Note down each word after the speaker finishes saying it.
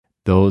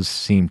those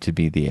seem to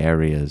be the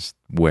areas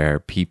where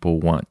people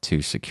want to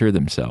secure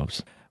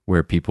themselves,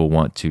 where people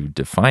want to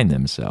define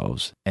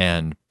themselves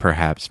and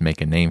perhaps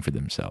make a name for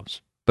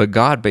themselves. But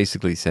God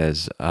basically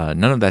says,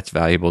 none of that's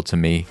valuable to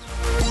me.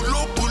 Pull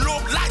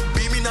up, like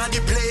beaming on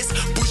the place.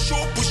 Push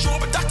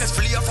up, darkness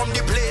flee from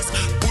the place.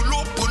 Pull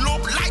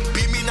up, like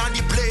beaming on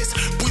the place.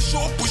 Push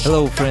up.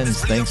 Hello,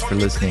 friends. Thanks for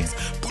listening.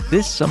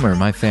 This summer,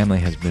 my family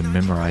has been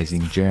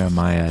memorizing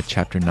Jeremiah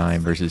chapter 9,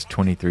 verses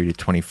 23 to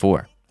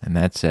 24. And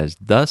that says,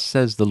 "Thus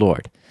says the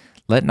Lord,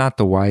 let not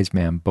the wise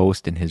man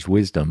boast in his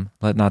wisdom,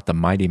 let not the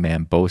mighty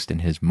man boast in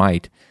his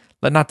might,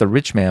 let not the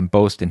rich man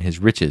boast in his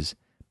riches,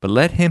 but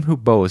let him who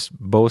boasts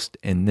boast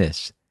in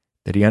this,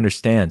 that he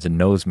understands and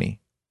knows me,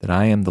 that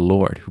I am the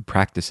Lord who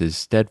practices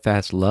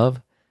steadfast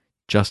love,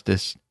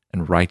 justice,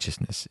 and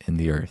righteousness in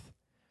the earth.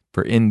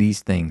 For in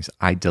these things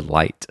I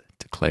delight,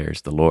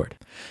 declares the Lord."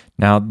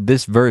 Now,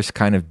 this verse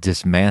kind of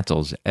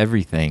dismantles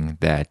everything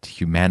that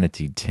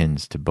humanity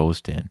tends to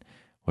boast in,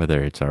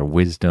 whether it's our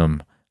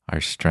wisdom, our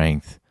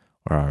strength,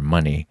 or our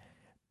money.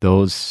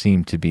 Those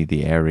seem to be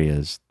the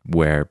areas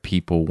where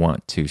people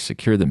want to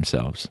secure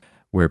themselves,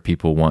 where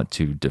people want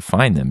to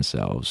define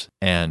themselves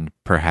and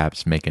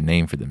perhaps make a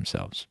name for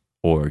themselves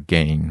or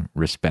gain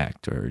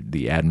respect or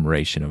the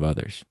admiration of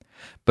others.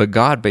 But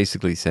God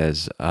basically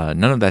says,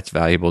 none of that's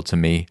valuable to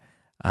me.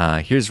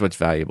 Here's what's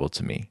valuable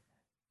to me: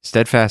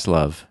 steadfast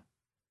love,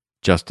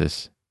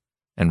 justice,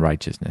 and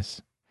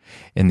righteousness.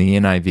 In the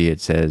NIV,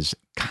 it says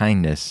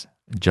kindness,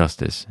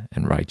 justice,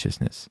 and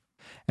righteousness.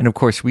 And of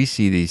course, we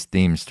see these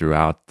themes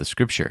throughout the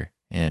scripture.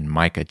 In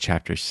Micah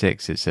chapter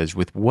 6, it says,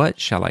 "With what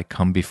shall I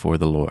come before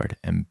the Lord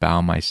and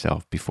bow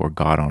myself before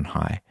God on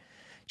high?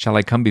 Shall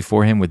I come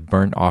before him with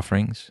burnt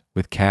offerings,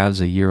 with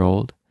calves a year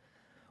old?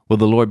 Will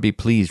the Lord be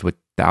pleased with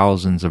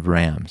thousands of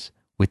rams,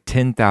 with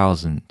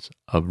 10,000s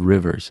of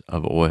rivers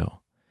of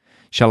oil?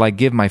 Shall I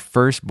give my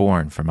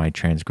firstborn for my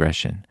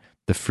transgression,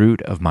 the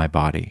fruit of my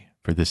body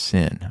for the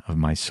sin of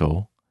my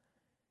soul?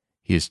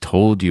 He has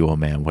told you, O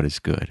man, what is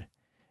good.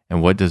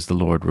 And what does the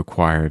Lord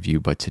require of you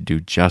but to do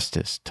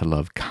justice, to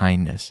love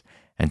kindness,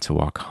 and to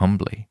walk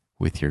humbly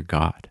with your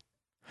God?"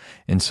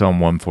 In Psalm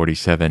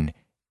 147,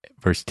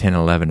 verse 10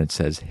 and 11, it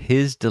says,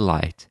 "His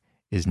delight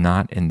is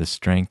not in the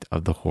strength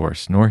of the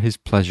horse, nor his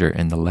pleasure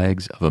in the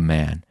legs of a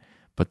man,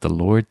 but the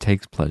Lord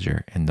takes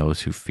pleasure in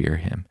those who fear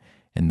him,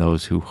 in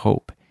those who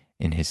hope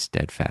in his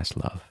steadfast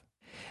love."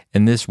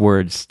 And this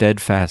word,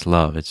 steadfast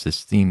love, it's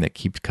this theme that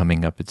keeps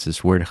coming up. It's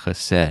this word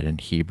chesed in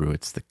Hebrew.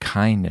 It's the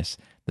kindness,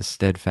 the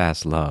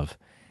steadfast love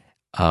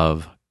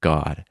of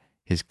God,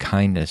 his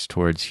kindness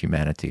towards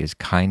humanity, his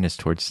kindness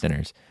towards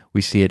sinners.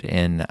 We see it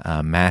in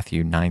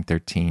Matthew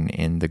 9:13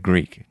 in the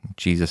Greek.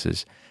 Jesus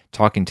is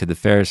talking to the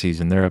Pharisees,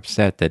 and they're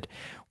upset that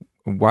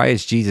why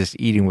is Jesus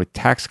eating with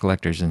tax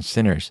collectors and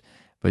sinners?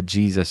 But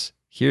Jesus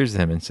hears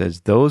them and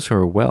says, "Those who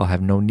are well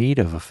have no need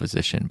of a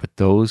physician, but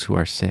those who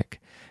are sick.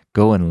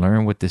 Go and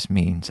learn what this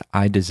means.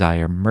 I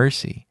desire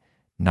mercy,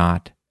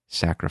 not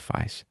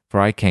sacrifice.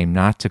 For I came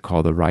not to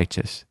call the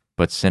righteous,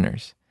 but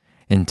sinners."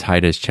 In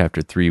Titus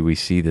chapter 3, we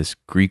see this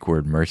Greek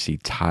word mercy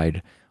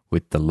tied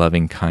with the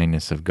loving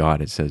kindness of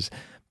God. It says,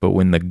 "But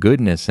when the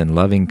goodness and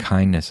loving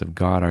kindness of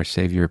God our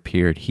Savior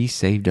appeared, he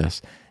saved us,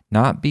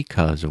 not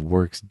because of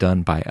works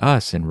done by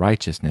us in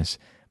righteousness,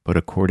 but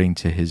according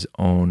to his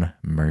own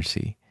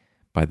mercy,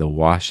 by the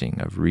washing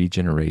of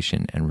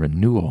regeneration and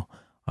renewal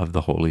of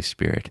the Holy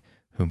Spirit,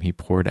 whom he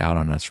poured out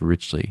on us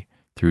richly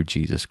through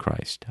Jesus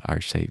Christ, our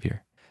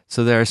Savior."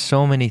 So there are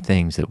so many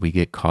things that we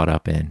get caught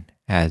up in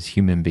as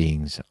human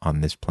beings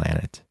on this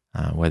planet,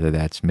 whether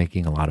that's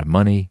making a lot of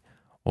money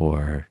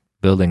or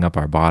building up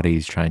our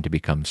bodies, trying to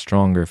become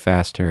stronger,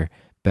 faster,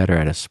 better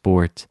at a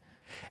sport.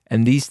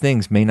 And these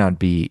things may not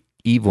be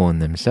evil in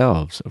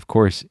themselves. Of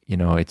course,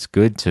 it's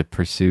good to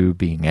pursue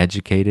being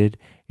educated.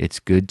 It's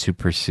good to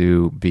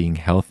pursue being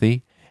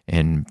healthy.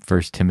 In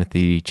 1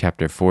 Timothy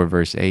chapter 4,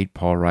 verse 8,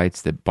 Paul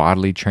writes that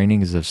bodily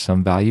training is of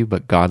some value,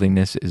 but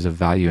godliness is of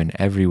value in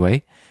every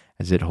way,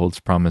 as it holds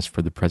promise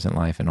for the present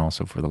life and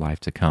also for the life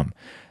to come.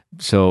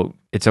 So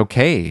it's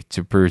okay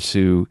to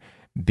pursue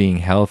being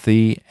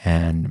healthy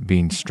and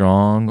being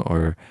strong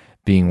or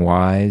being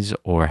wise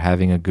or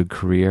having a good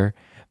career,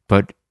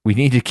 but we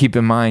need to keep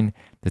in mind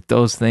that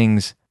those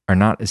things are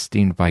not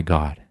esteemed by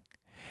God.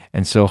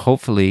 And so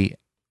hopefully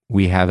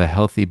we have a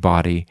healthy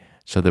body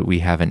so that we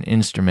have an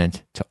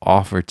instrument to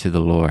offer to the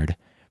Lord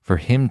for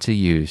him to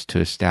use to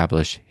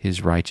establish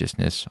his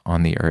righteousness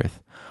on the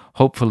earth.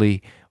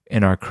 Hopefully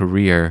in our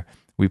career,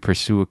 we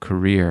pursue a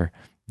career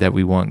that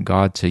we want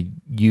God to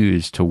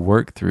use to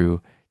work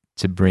through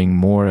to bring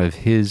more of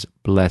his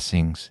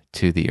blessings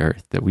to the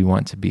earth, that we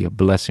want to be a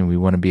blessing. We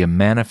want to be a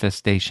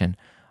manifestation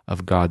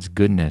of God's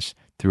goodness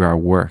through our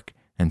work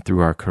and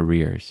through our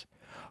careers.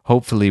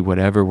 Hopefully,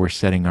 whatever we're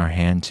setting our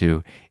hand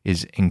to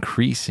is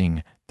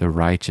increasing the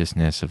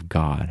righteousness of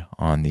God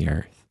on the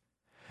earth.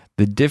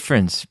 The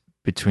difference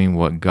between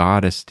what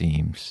God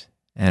esteems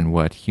and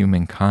what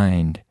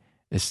humankind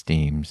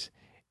esteems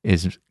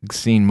is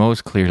seen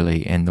most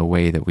clearly in the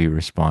way that we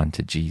respond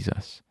to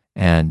Jesus.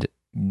 And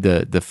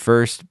the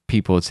first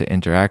people to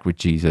interact with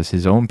Jesus,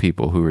 his own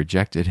people who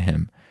rejected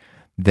him,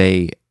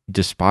 they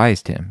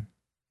despised him,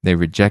 they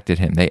rejected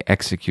him, they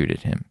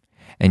executed him,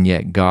 and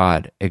yet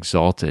God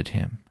exalted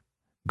him,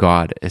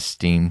 God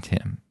esteemed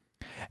him.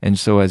 And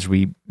so as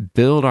we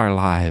build our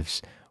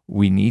lives,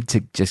 we need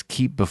to just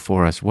keep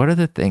before us, what are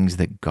the things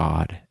that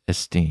God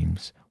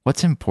esteems?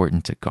 What's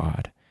important to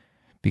God?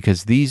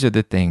 Because these are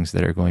the things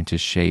that are going to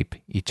shape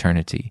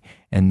eternity.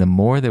 And the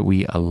more that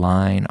we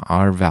align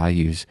our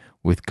values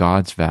with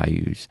God's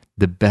values,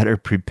 the better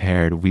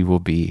prepared we will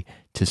be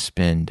to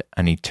spend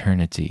an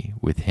eternity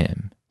with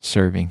him,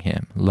 serving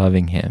him,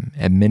 loving him,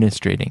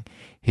 administrating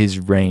his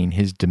reign,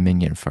 his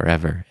dominion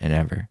forever and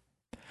ever.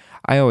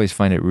 I always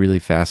find it really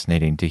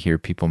fascinating to hear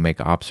people make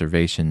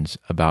observations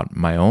about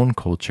my own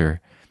culture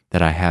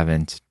that I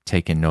haven't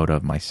taken note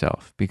of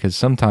myself, because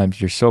sometimes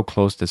you're so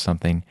close to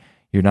something,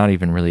 you're not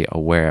even really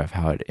aware of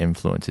how it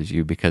influences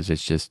you because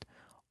it's just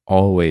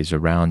always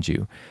around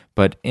you.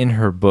 But in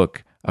her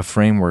book, A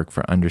Framework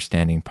for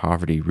Understanding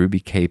Poverty, Ruby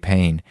K.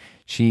 Payne,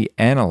 she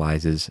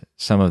analyzes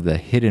some of the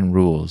hidden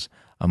rules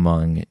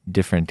among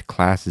different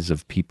classes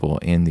of people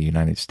in the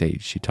United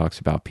States. She talks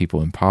about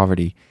people in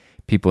poverty,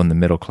 people in the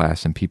middle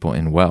class, and people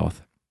in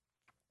wealth.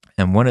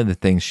 And one of the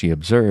things she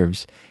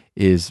observes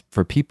is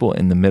for people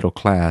in the middle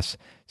class,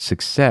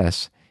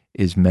 success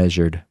is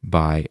measured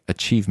by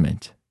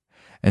achievement.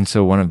 And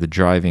so one of the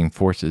driving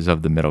forces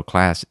of the middle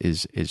class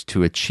is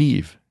to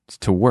achieve,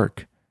 to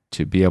work,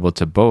 to be able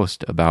to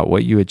boast about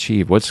what you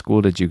achieve. What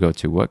school did you go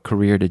to? What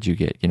career did you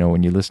get? You know,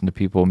 when you listen to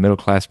people, middle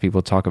class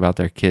people talk about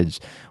their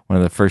kids, one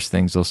of the first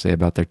things they'll say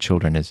about their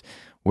children is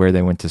where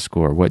they went to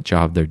school, or what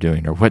job they're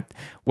doing, or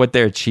what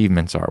their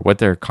achievements are, what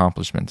their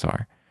accomplishments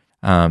are.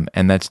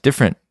 And that's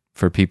different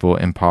for people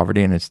in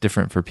poverty, and it's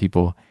different for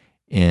people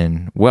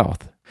in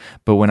wealth.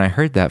 But when I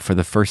heard that for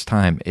the first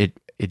time, it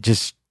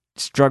just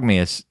struck me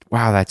as,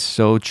 wow, that's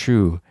so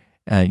true.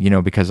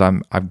 Because I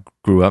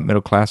grew up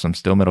middle class, I'm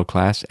still middle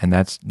class, and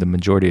that's the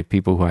majority of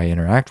people who I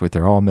interact with.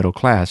 They're all middle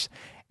class.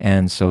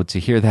 And so to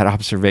hear that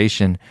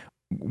observation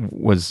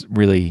was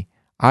really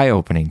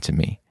eye-opening to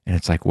me. And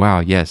it's like,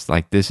 wow, yes,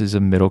 like this is a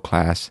middle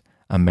class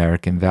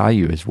American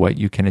value, is what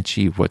you can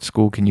achieve. What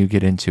school can you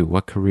get into?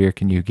 What career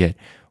can you get?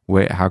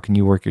 How can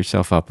you work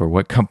yourself up? Or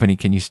what company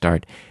can you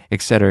start?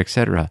 Et cetera, et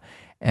cetera.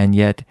 And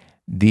yet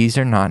these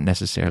are not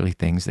necessarily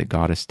things that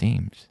God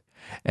esteems.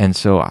 And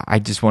so I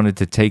just wanted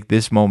to take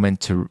this moment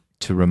to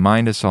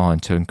remind us all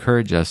and to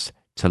encourage us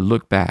to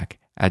look back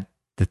at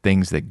the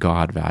things that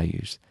God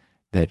values,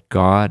 that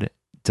God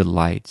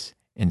delights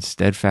in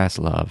steadfast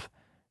love,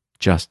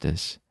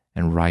 justice,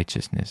 and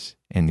righteousness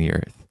in the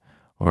earth.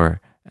 Or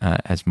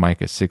as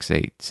Micah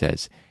 6:8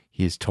 says,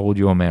 he has told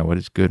you, O man, what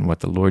is good and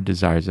what the Lord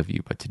desires of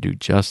you, but to do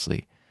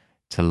justly,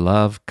 to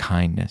love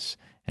kindness,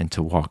 and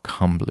to walk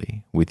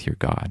humbly with your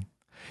God.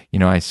 You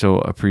know, I so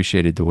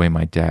appreciated the way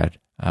my dad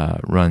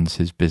runs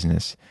his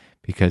business,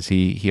 because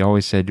he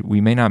always said,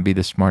 we may not be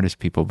the smartest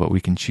people, but we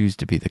can choose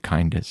to be the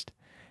kindest.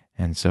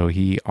 And so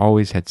he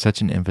always had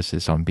such an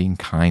emphasis on being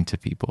kind to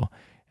people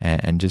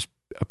and just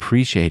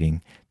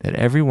appreciating that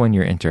everyone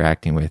you're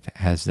interacting with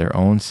has their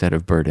own set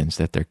of burdens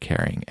that they're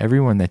carrying.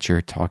 Everyone that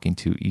you're talking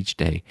to each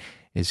day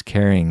is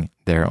carrying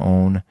their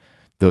own,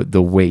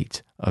 the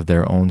weight of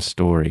their own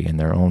story and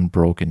their own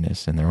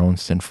brokenness and their own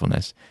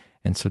sinfulness.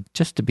 And so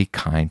just to be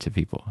kind to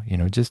people,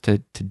 just to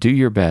do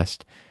your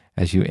best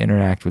as you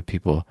interact with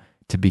people,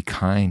 to be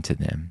kind to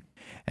them.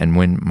 And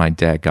when my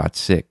dad got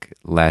sick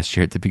last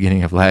year, at the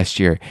beginning of last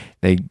year,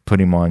 they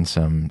put him on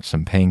some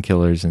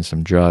painkillers and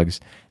some drugs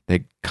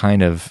that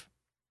kind of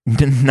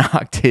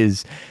knocked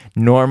his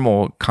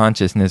normal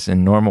consciousness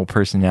and normal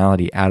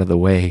personality out of the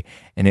way.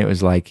 And it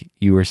was like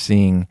you were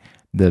seeing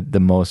the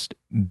most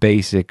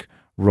basic,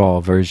 raw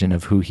version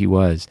of who he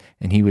was.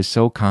 And he was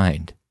so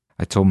kind.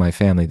 I told my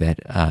family that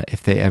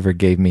if they ever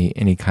gave me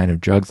any kind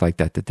of drugs like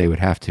that, that they would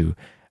have to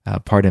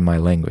pardon my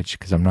language,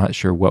 because I'm not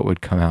sure what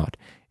would come out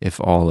if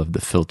all of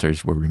the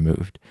filters were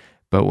removed.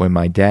 But when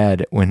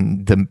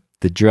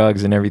the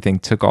drugs and everything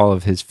took all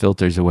of his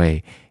filters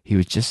away, he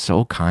was just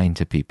so kind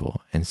to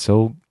people and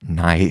so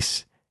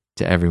nice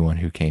to everyone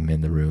who came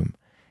in the room.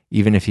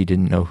 Even if he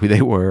didn't know who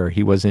they were or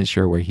he wasn't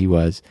sure where he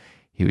was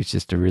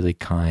just a really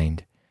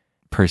kind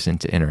person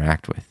to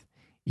interact with,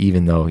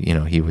 even though,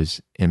 he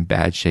was in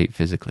bad shape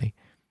physically.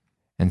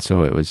 And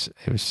so it was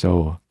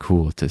so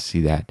cool to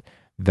see that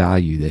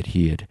value that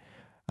he had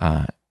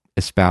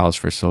espoused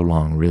for so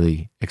long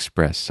really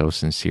expressed so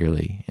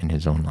sincerely in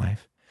his own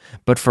life.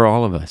 But for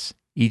all of us,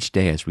 each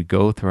day as we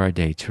go through our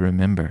day, to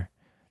remember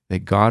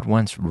that God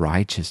wants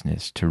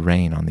righteousness to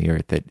reign on the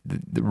earth, that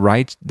the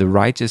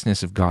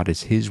righteousness of God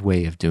is his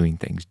way of doing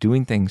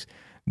things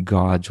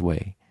God's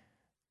way,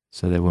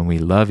 so that when we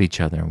love each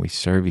other and we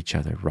serve each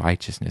other,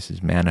 righteousness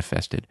is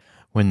manifested.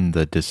 When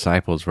the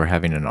disciples were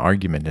having an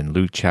argument in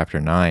Luke chapter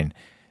 9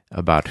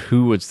 about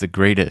who was the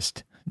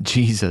greatest,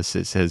 Jesus,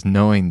 it says,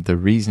 knowing the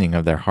reasoning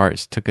of their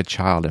hearts, took a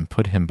child and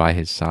put him by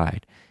his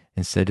side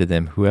and said to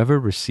them, whoever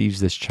receives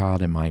this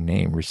child in my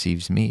name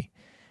receives me,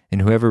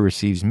 and whoever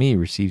receives me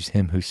receives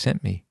him who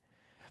sent me.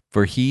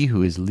 For he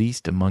who is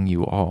least among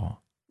you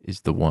all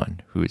is the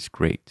one who is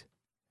great.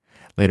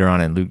 Later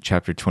on in Luke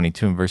chapter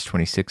 22 and verse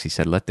 26, he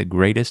said, let the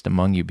greatest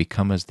among you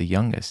become as the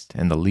youngest,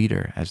 and the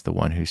leader as the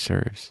one who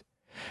serves.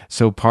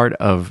 So part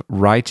of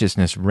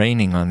righteousness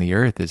reigning on the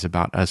earth is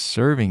about us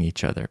serving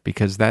each other,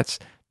 because that's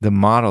the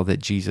model that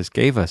Jesus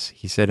gave us.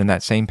 He said in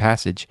that same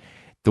passage,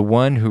 the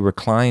one who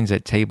reclines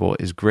at table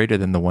is greater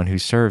than the one who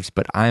serves,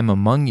 but I am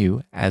among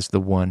you as the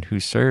one who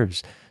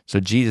serves.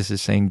 So Jesus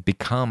is saying,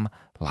 become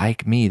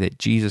like me, that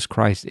Jesus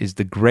Christ is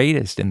the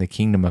greatest in the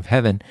kingdom of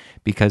heaven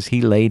because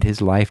he laid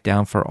his life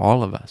down for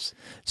all of us.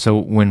 So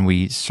when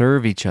we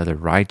serve each other,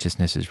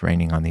 righteousness is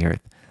reigning on the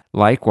earth.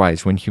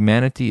 Likewise, when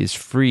humanity is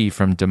free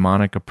from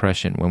demonic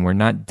oppression, when we're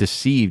not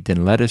deceived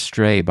and led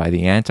astray by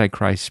the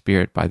Antichrist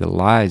spirit, by the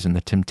lies and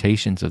the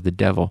temptations of the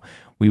devil,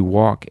 we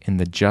walk in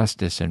the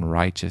justice and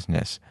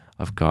righteousness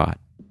of God.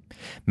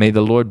 May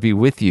the Lord be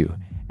with you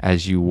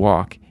as you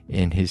walk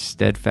in his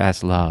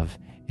steadfast love,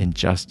 in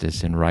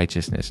justice and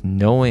righteousness,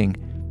 knowing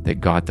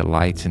that God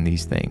delights in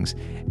these things.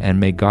 And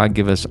may God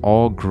give us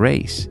all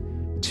grace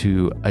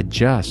to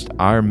adjust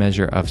our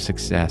measure of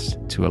success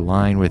to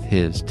align with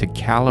his, to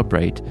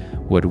calibrate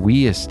what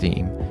we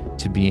esteem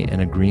to be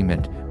in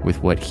agreement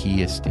with what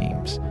he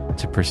esteems,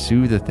 to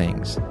pursue the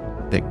things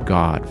that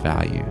God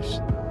values.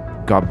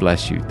 God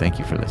bless you. Thank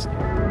you for listening.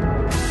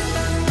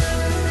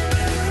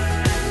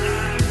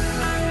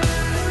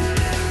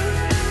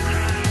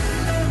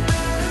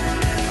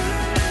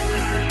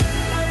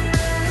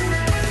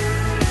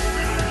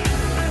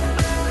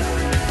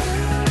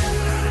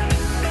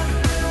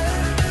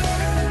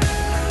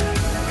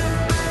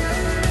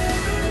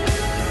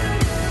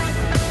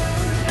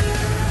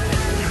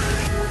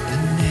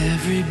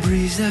 Every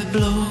breeze that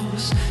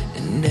blows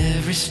and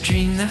every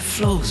stream that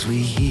flows, we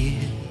hear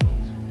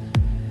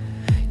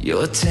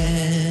your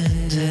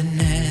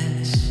tenderness.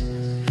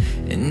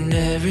 In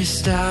every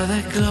star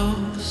that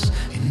glows,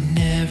 in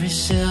every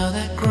cell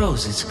that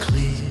grows, it's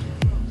clear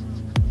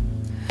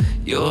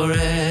your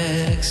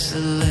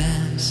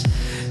excellence.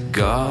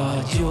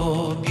 God,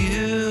 you're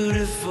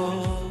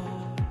beautiful.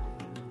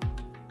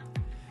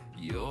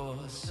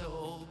 You're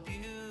so